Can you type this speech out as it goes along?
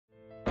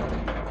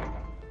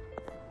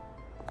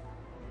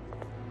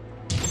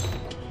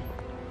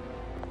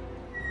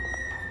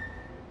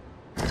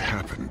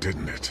happened,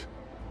 didn't it?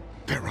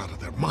 They're out of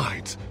their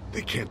minds.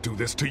 They can't do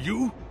this to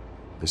you.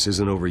 This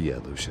isn't over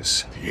yet,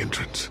 Lucius. The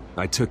entrance.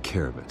 I took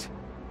care of it.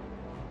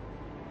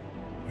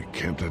 We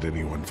can't let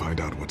anyone find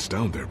out what's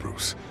down there,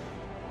 Bruce.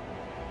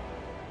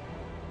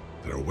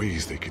 There are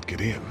ways they could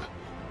get in.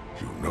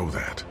 You know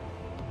that.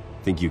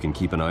 Think you can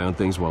keep an eye on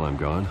things while I'm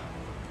gone?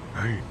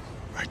 I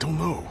don't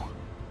know.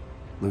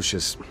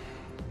 Lucius,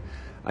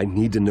 I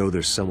need to know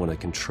there's someone I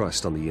can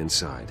trust on the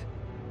inside.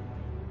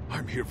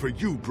 I'm here for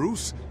you,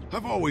 Bruce.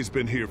 I've always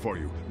been here for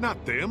you,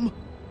 not them.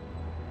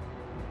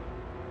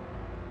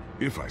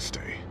 If I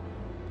stay,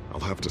 I'll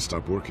have to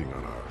stop working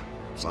on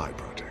our side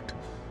project.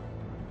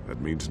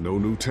 That means no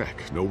new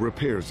tech, no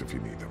repairs if you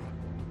need them.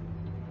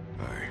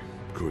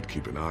 I could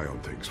keep an eye on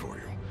things for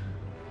you.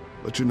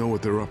 Let you know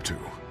what they're up to.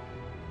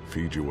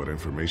 Feed you what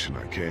information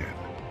I can.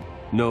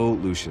 No,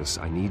 Lucius,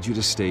 I need you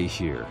to stay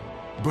here.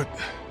 But...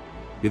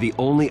 You're the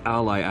only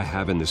ally I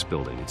have in this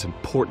building. It's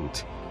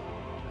important.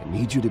 I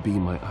need you to be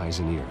my eyes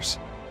and ears.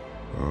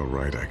 All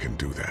right, I can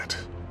do that.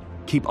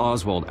 Keep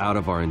Oswald out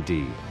of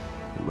R&D,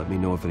 and let me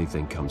know if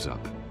anything comes up.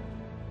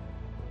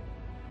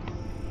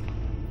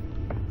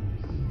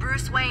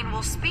 Bruce Wayne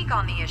will speak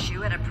on the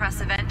issue at a press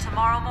event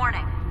tomorrow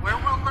morning, where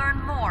we'll learn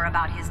more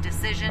about his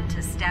decision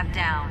to step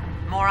down.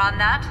 More on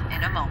that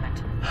in a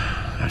moment.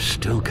 I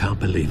still can't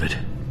believe it.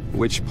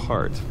 Which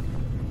part?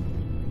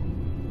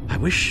 I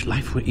wish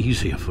life were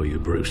easier for you,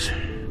 Bruce.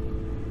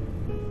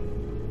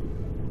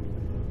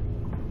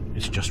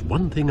 It's just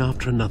one thing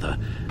after another.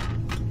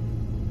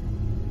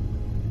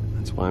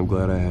 That's why I'm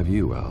glad I have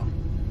you, Al.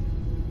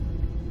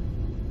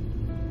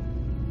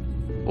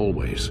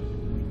 Always.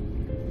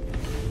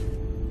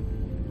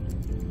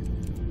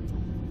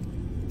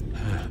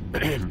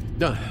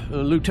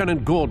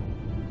 Lieutenant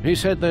Gordon, he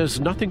said there's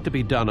nothing to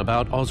be done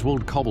about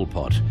Oswald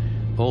Cobblepot.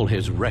 All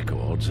his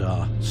records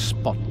are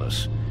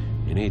spotless.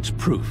 He needs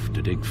proof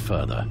to dig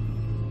further.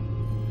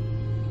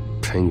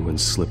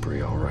 Penguin's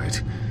slippery, all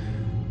right.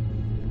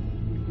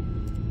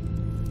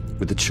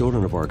 With the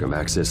children of Arkham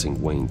accessing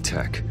Wayne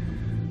Tech,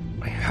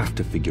 I have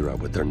to figure out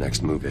what their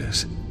next move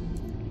is.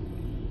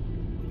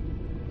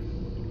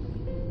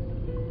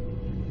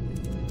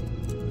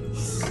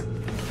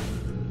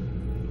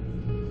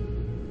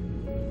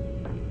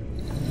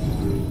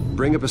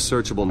 Bring up a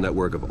searchable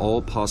network of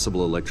all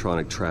possible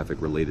electronic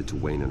traffic related to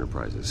Wayne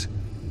Enterprises.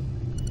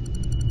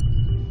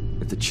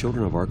 If the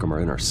children of Arkham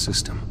are in our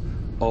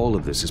system, all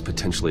of this is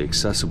potentially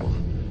accessible.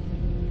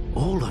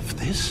 All of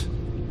this?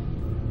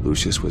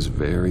 Lucius was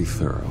very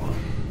thorough.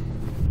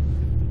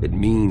 It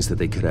means that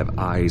they could have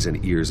eyes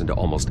and ears into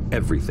almost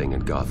everything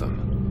in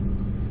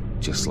Gotham.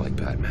 Just like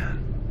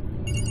Batman.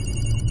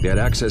 They had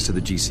access to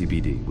the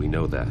GCPD, we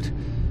know that.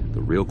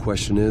 The real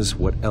question is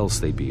what else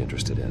they'd be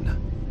interested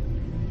in.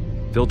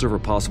 Filter for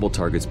possible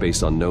targets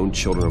based on known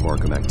Children of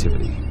Arkham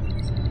activity.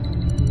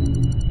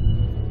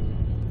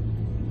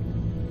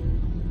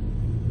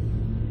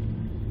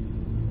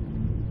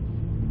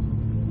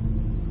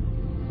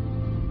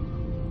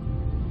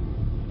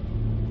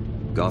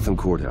 Gotham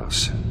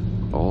Courthouse.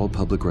 All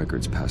public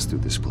records pass through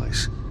this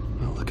place.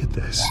 Now look at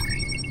this.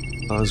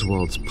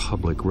 Oswald's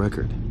public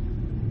record.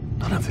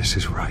 None of this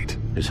is right.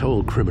 His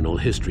whole criminal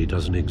history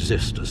doesn't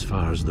exist as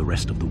far as the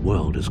rest of the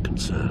world is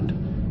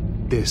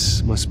concerned.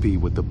 This must be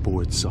what the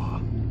board saw.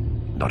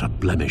 Not a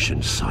blemish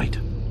in sight.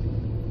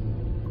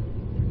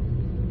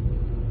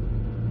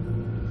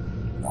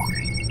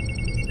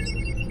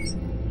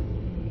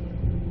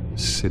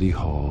 City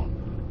Hall,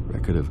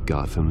 record of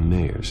Gotham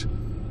mayors.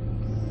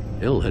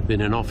 Hill had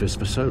been in office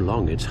for so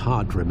long, it's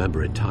hard to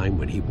remember a time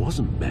when he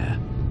wasn't mayor.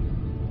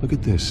 Look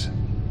at this.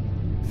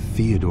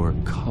 Theodore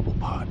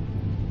Cobblepot.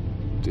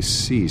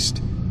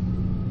 Deceased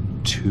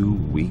 2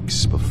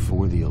 weeks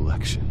before the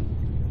election.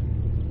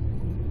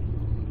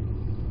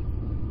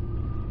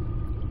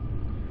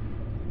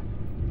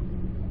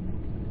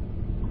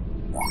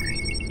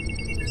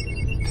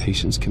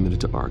 Patients committed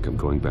to Arkham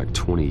going back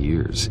 20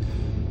 years.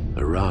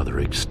 A rather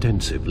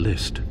extensive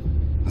list.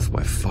 With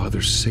my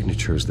father's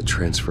signature as the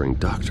transferring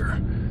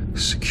doctor.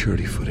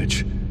 Security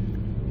footage.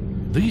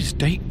 These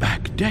date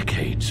back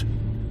decades.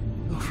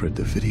 Alfred,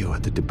 the video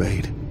at the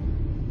debate.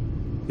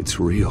 It's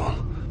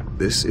real.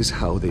 This is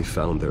how they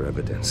found their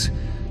evidence.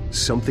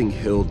 Something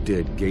Hill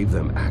did gave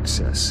them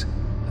access.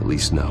 At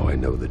least now I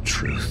know the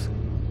truth.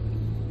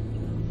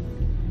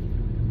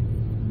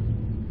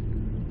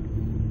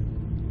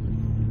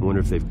 I wonder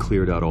if they've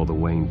cleared out all the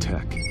Wayne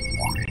tech.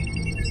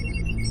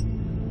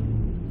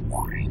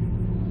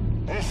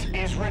 This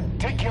is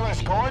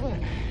ridiculous,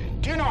 Gordon.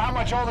 Do you know how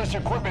much all this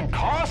equipment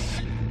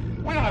costs?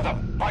 We don't have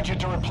the budget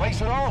to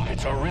replace it all.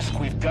 It's a risk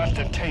we've got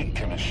to take,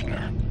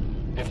 Commissioner.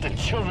 If the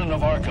children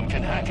of Arkham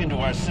can hack into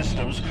our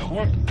systems,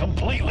 we're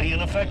completely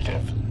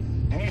ineffective.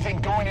 And you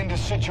think going into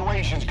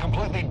situations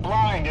completely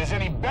blind is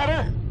any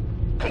better?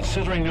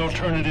 Considering the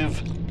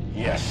alternative,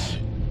 yes.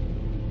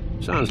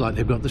 Sounds like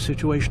they've got the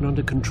situation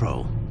under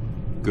control.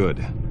 Good.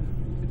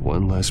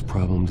 One less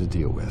problem to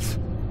deal with.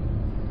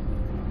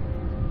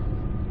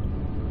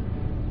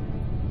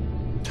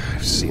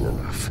 I've seen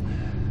enough.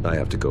 I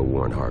have to go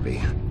warn Harvey.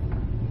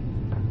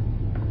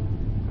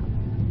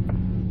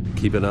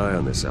 Keep an eye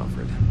on this,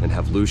 Alfred, and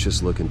have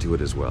Lucius look into it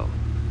as well.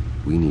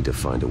 We need to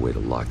find a way to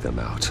lock them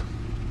out.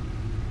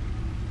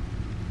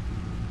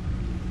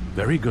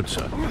 Very good,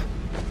 sir.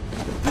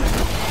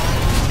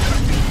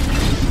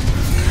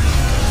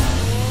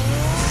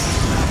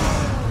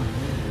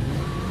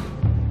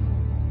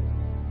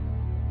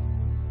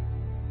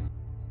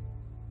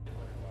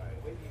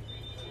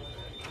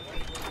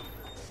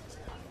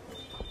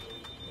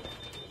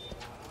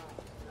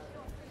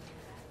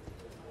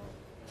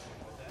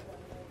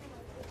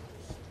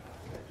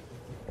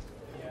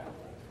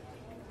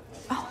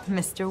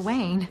 Mr.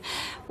 Wayne,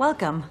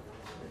 welcome.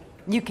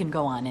 You can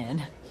go on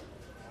in.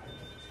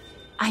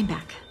 I'm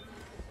back.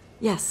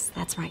 Yes,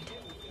 that's right.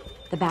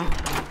 The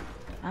back.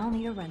 I'll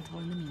need a rental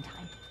in the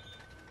meantime.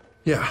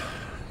 Yeah,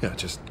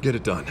 just get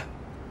it done.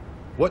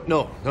 What?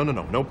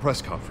 No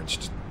press conference.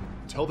 Just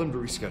tell them to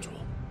reschedule.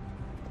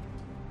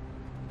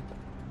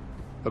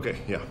 Okay,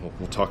 yeah,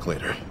 we'll talk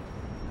later.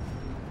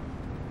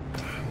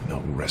 No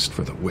rest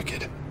for the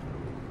wicked.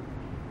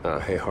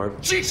 Hey,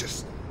 Harv.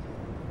 Jesus!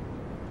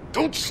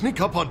 Don't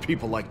sneak up on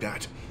people like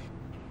that.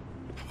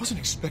 I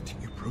wasn't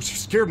expecting you, Bruce. You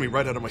scared me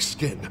right out of my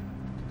skin.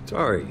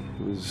 Sorry,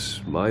 it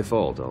was my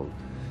fault. I'll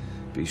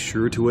be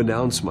sure to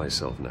announce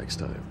myself next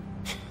time.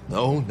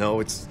 No,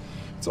 it's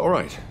all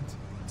right.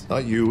 It's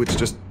not you, it's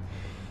just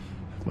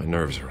my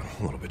nerves are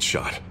a little bit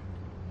shot.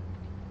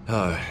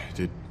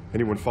 Did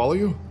anyone follow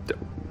you?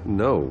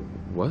 No.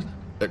 What?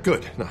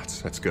 Good. No,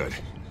 that's good.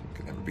 You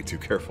can never be too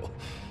careful.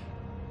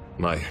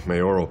 My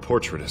mayoral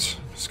portrait is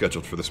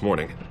scheduled for this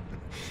morning.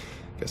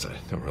 Guess I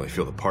don't really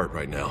feel the part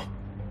right now.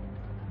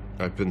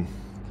 I've been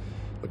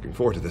looking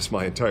forward to this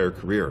my entire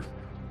career.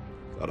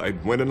 Thought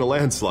I'd win in a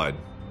landslide,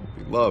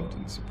 be loved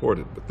and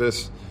supported, but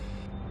this...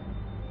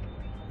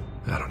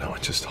 I don't know,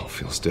 it just all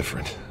feels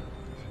different.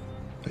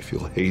 I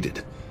feel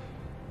hated.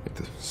 Like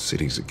the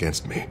city's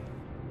against me.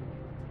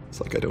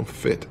 It's like I don't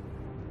fit.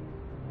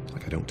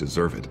 Like I don't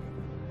deserve it.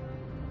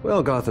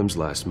 Well, Gotham's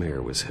last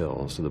mayor was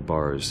Hill, so the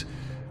bar's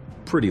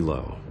pretty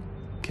low.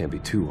 Can't be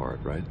too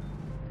hard, right?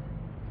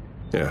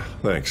 Yeah,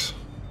 thanks,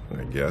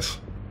 I guess.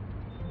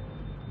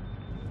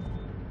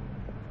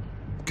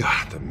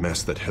 God, the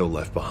mess that Hill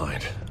left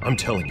behind. I'm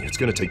telling you, it's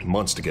gonna take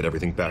months to get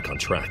everything back on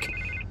track.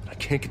 I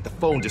can't get the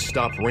phone to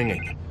stop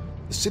ringing.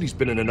 The city's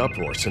been in an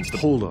uproar since the...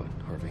 Hold on,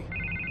 Harvey.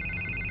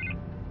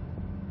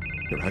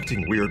 You're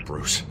acting weird,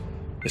 Bruce.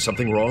 Is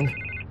something wrong?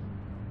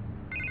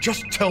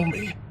 Just tell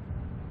me.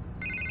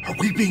 Are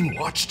we being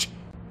watched?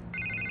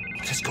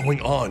 What is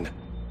going on?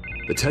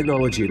 The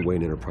technology at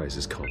Wayne Enterprise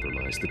is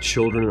compromised. The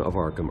children of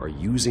Arkham are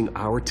using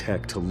our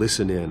tech to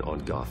listen in on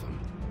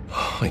Gotham.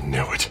 I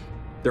knew it.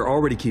 They're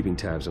already keeping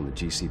tabs on the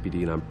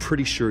GCPD, and I'm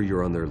pretty sure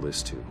you're on their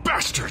list too.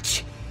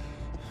 Bastards!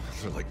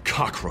 They're like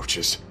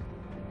cockroaches.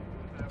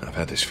 I've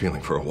had this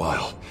feeling for a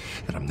while,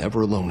 that I'm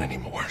never alone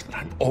anymore, that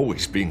I'm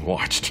always being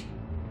watched.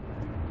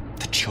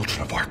 The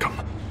children of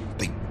Arkham,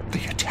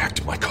 they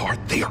attacked my car.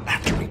 They are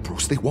after me,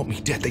 Bruce. They want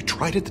me dead. They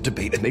tried at the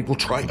debate, and they will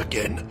try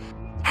again.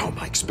 How am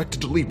I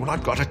expected to leave when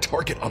I've got a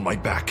target on my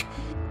back?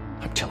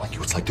 I'm telling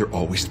you, it's like they're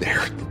always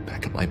there, in the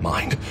back of my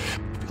mind.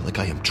 I feel like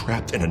I am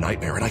trapped in a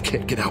nightmare and I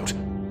can't get out.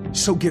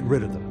 So get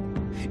rid of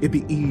them. It'd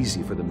be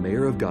easy for the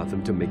mayor of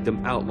Gotham to make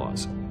them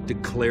outlaws.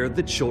 Declare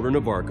the children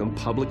of Arkham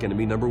public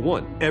enemy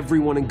 #1.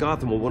 Everyone in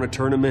Gotham will want to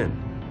turn them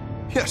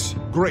in. Yes,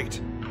 great.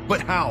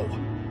 But how?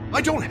 I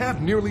don't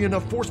have nearly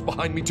enough force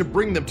behind me to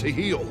bring them to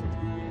heel.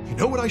 You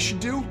know what I should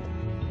do?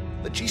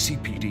 The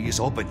GCPD is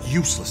all but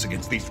useless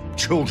against these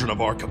children of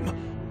Arkham.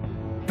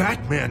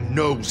 Batman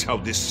knows how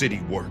this city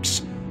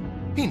works.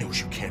 He knows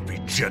you can't be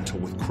gentle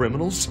with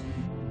criminals.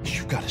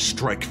 You've got to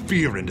strike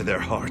fear into their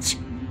hearts.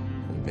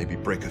 And maybe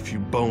break a few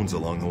bones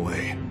along the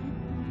way.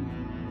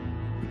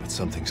 But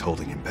something's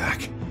holding him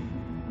back.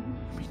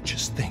 I mean,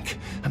 just think.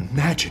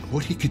 Imagine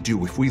what he could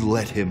do if we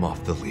let him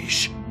off the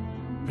leash.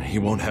 He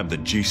won't have the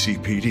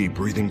GCPD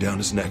breathing down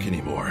his neck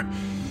anymore.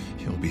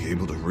 He'll be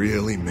able to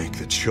really make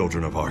the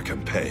children of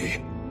Arkham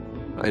pay.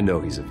 I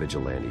know he's a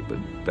vigilante, but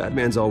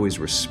Batman's always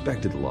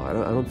respected the law. I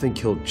don't think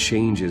he'll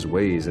change his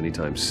ways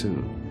anytime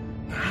soon.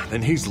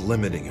 Then he's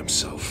limiting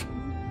himself.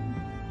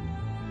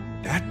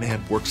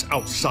 Batman works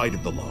outside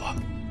of the law.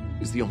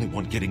 He's the only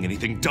one getting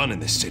anything done in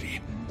this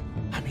city.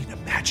 I mean,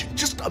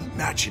 just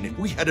imagine if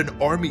we had an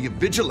army of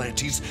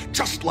vigilantes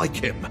just like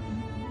him.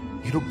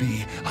 It'll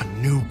be a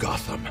new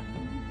Gotham.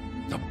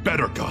 A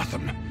better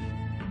Gotham.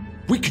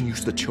 We can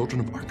use the children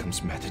of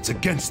Arkham's methods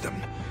against them.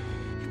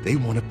 If they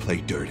want to play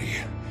dirty,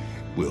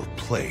 we'll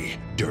play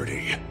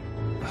dirty.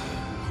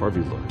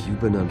 Harvey, look,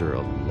 you've been under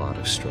a lot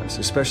of stress,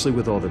 especially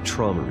with all the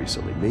trauma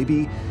recently.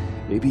 Maybe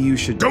you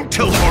should... Don't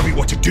tell Harvey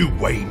what to do,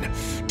 Wayne!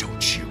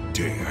 Don't you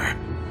dare.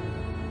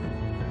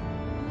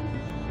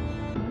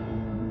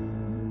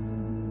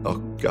 Oh,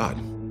 God.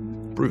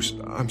 Bruce,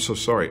 I'm so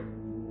sorry.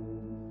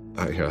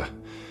 I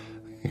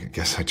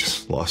guess I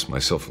just lost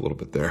myself a little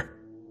bit there.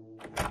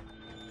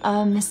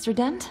 Mr.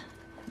 Dent?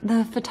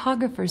 The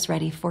photographer's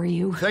ready for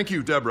you. Thank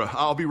you, Deborah.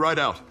 I'll be right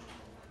out.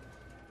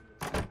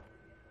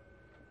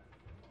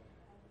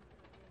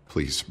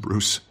 Please,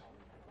 Bruce.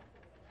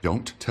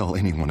 Don't tell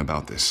anyone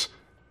about this.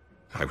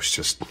 I was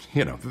just,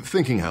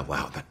 thinking out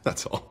loud,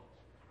 that's all.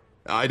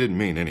 I didn't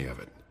mean any of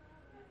it.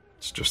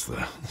 It's just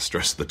the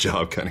stress of the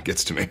job kind of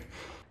gets to me.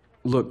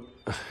 Look,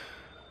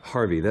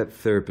 Harvey, that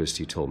therapist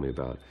you told me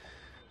about,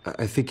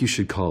 I think you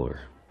should call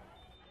her.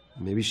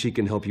 Maybe she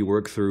can help you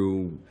work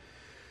through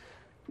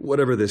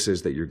whatever this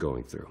is that you're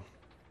going through.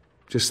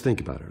 Just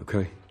think about it,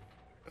 okay?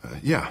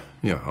 Yeah,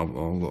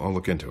 I'll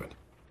look into it.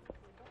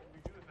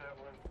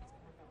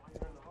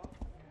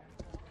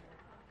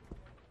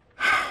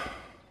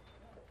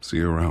 See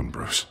you around,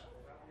 Bruce.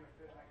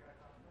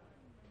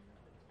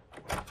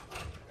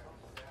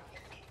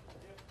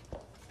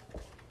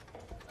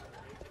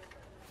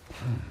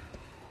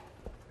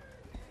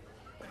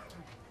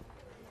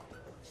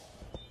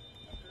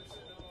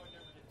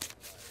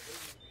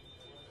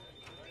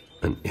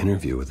 An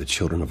interview with the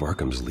Children of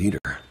Arkham's leader.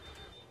 I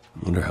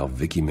wonder how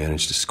Vicky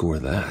managed to score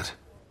that.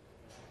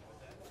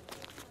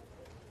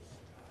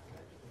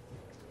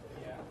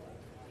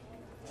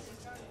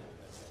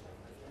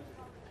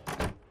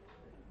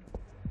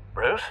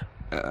 Bruce?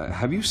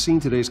 Have you seen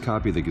today's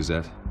copy of the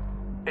Gazette?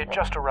 It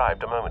just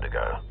arrived a moment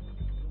ago.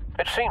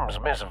 It seems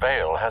Miss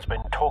Vale has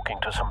been talking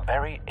to some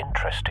very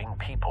interesting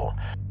people.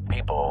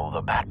 People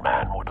the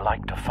Batman would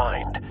like to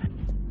find.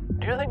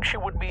 Do you think she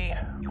would be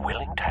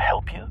willing to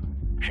help you?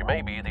 She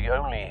may be the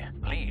only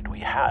lead we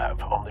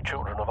have on the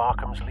Children of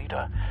Arkham's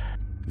leader.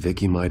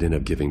 Vicky might end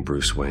up giving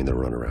Bruce Wayne the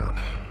runaround.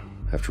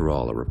 After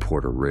all, a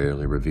reporter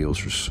rarely reveals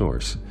her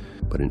source.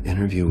 But an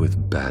interview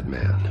with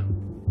Batman,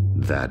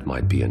 that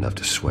might be enough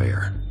to sway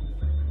her.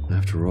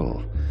 After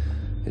all,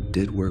 it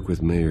did work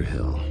with Mayor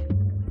Hill.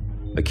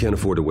 I can't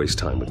afford to waste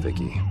time with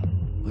Vicky.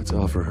 Let's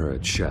offer her a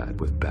chat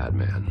with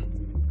Batman.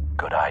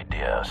 Good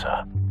idea,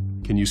 sir.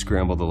 Can you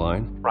scramble the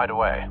line? Right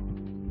away.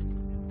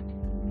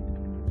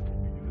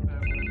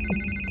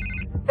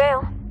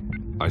 Vale.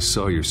 I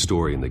saw your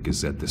story in the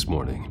Gazette this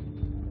morning.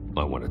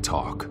 I want to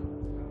talk.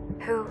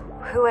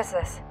 Who is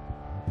this?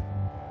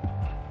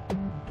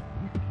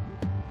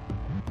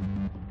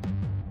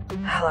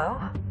 Hello?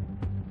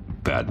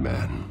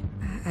 Batman.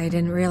 I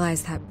didn't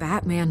realize that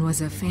Batman was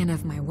a fan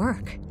of my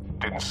work.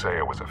 Didn't say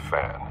I was a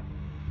fan.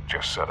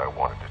 Just said I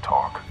wanted to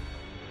talk.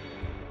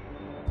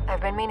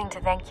 I've been meaning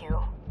to thank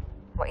you.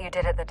 What you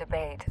did at the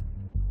debate.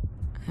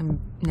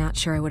 I'm not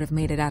sure I would have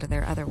made it out of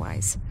there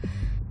otherwise.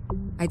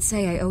 I'd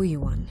say I owe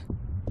you one.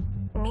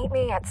 Meet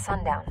me at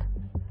sundown.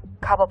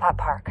 Cobblepot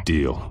Park.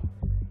 Deal.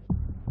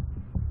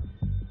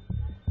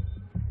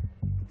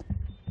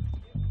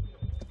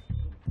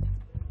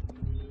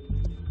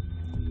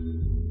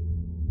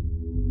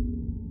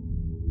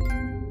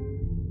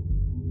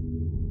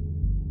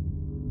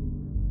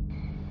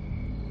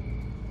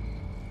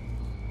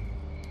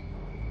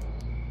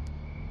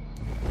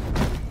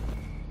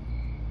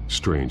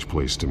 Strange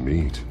place to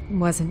meet.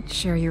 Wasn't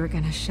sure you were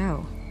gonna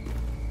show.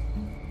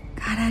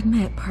 Gotta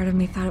admit, part of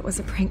me thought it was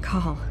a prank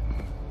call.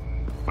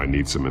 I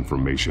need some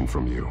information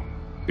from you.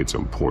 It's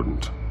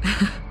important.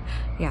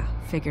 Yeah,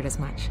 figured as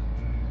much.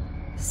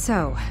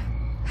 So,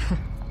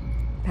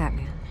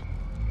 Batman.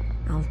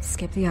 I'll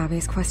skip the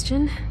obvious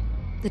question.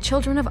 The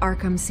Children of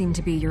Arkham seem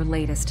to be your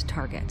latest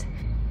target.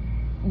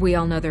 We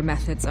all know their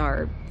methods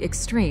are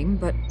extreme,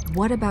 but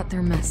what about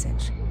their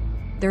message?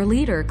 Their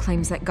leader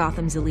claims that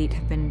Gotham's elite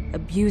have been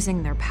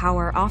abusing their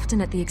power,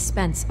 often at the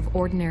expense of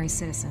ordinary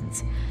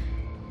citizens.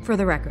 For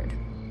the record,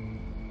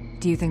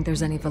 do you think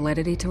there's any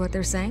validity to what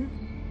they're saying?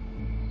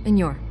 In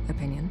your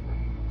opinion?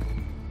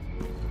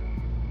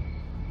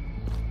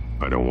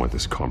 I don't want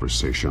this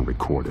conversation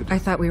recorded. I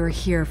thought we were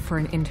here for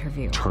an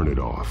interview. Turn it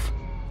off.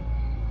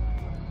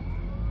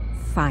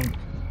 Fine.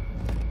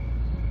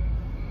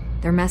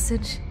 Their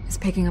message is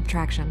picking up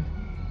traction,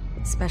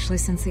 especially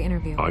since the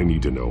interview. I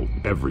need to know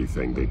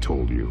everything they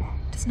told you.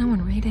 Does no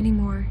one read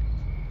anymore?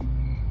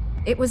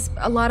 It was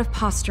a lot of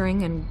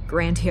posturing and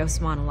grandiose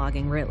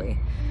monologuing, really.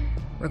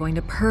 We're going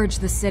to purge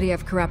the city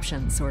of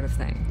corruption, sort of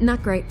thing.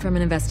 Not great from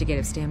an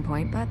investigative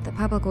standpoint, but the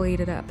public will eat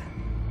it up.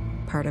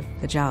 Part of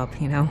the job,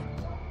 you know?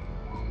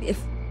 If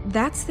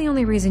that's the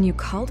only reason you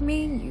called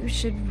me, you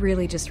should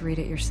really just read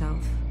it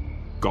yourself.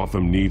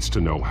 Gotham needs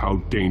to know how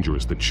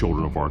dangerous the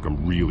Children of Arkham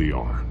really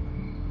are.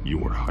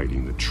 You are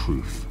hiding the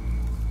truth.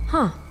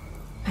 Huh.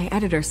 My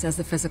editor says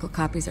the physical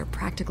copies are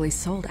practically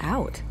sold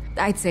out.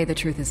 I'd say the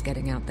truth is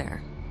getting out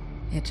there.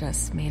 It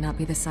just may not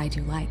be the side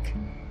you like.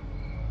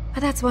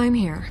 But that's why I'm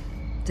here.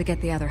 To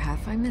get the other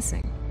half I'm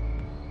missing.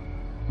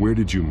 Where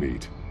did you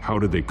meet? How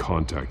did they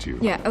contact you?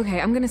 Yeah, okay,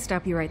 I'm gonna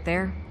stop you right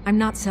there. I'm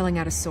not selling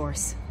out a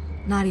source.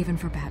 Not even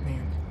for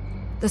Batman.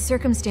 The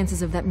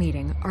circumstances of that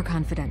meeting are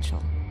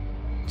confidential.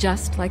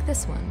 Just like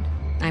this one.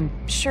 I'm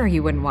sure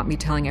you wouldn't want me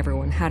telling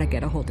everyone how to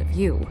get a hold of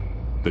you.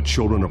 The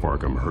Children of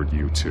Arkham hurt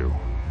you too.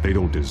 They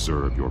don't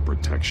deserve your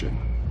protection.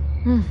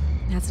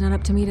 That's not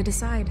up to me to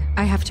decide.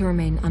 I have to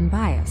remain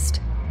unbiased.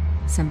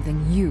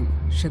 Something you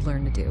should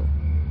learn to do.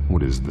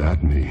 What does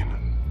that mean?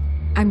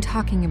 I'm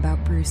talking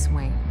about Bruce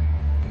Wayne.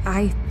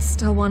 I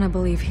still want to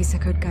believe he's a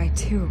good guy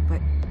too,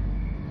 but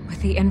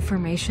with the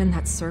information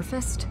that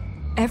surfaced,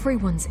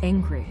 everyone's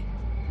angry.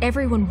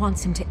 Everyone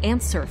wants him to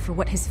answer for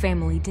what his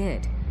family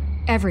did.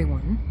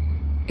 Everyone.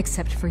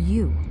 Except for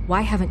you.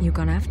 Why haven't you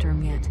gone after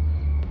him yet?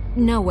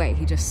 No way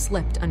he just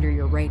slipped under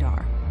your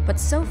radar. But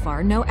so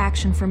far, no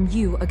action from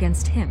you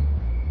against him.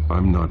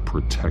 I'm not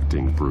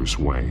protecting Bruce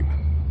Wayne.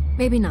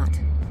 Maybe not.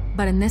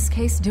 But in this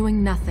case,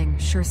 doing nothing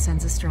sure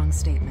sends a strong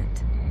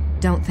statement.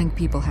 Don't think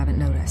people haven't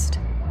noticed.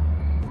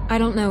 I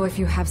don't know if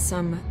you have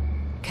some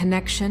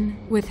connection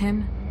with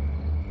him.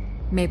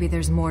 Maybe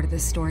there's more to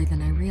this story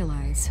than I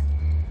realize.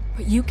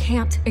 But you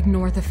can't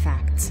ignore the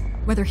facts.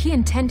 Whether he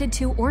intended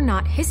to or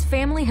not, his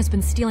family has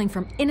been stealing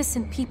from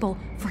innocent people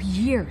for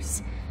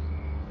years.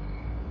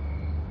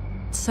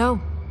 So,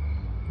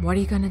 what are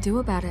you gonna do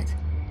about it?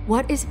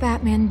 What is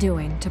Batman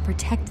doing to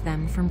protect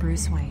them from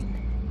Bruce Wayne?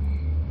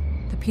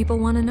 The people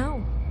want to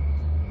know.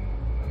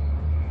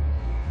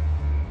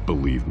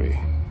 Believe me,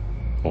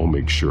 I'll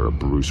make sure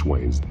Bruce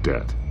Wayne's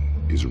debt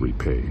is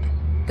repaid.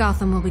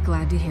 Gotham will be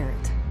glad to hear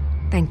it.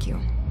 Thank you.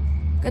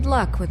 Good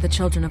luck with the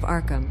children of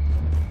Arkham.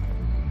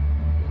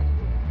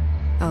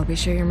 I'll be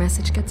sure your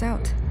message gets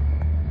out.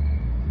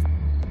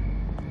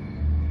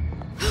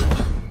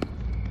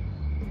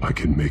 I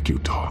can make you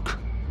talk.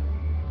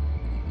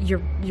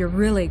 You're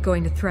really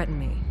going to threaten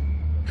me?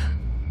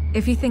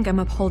 If you think I'm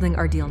upholding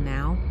our deal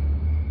now...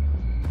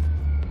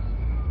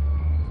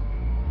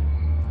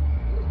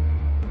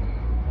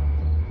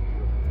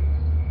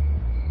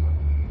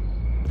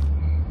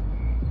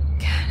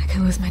 God, I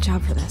could lose my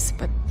job for this,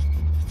 but...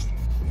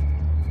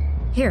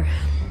 Here.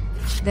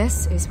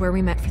 This is where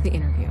we met for the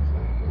interview.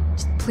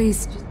 Just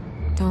please,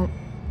 don't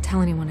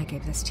tell anyone I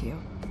gave this to you.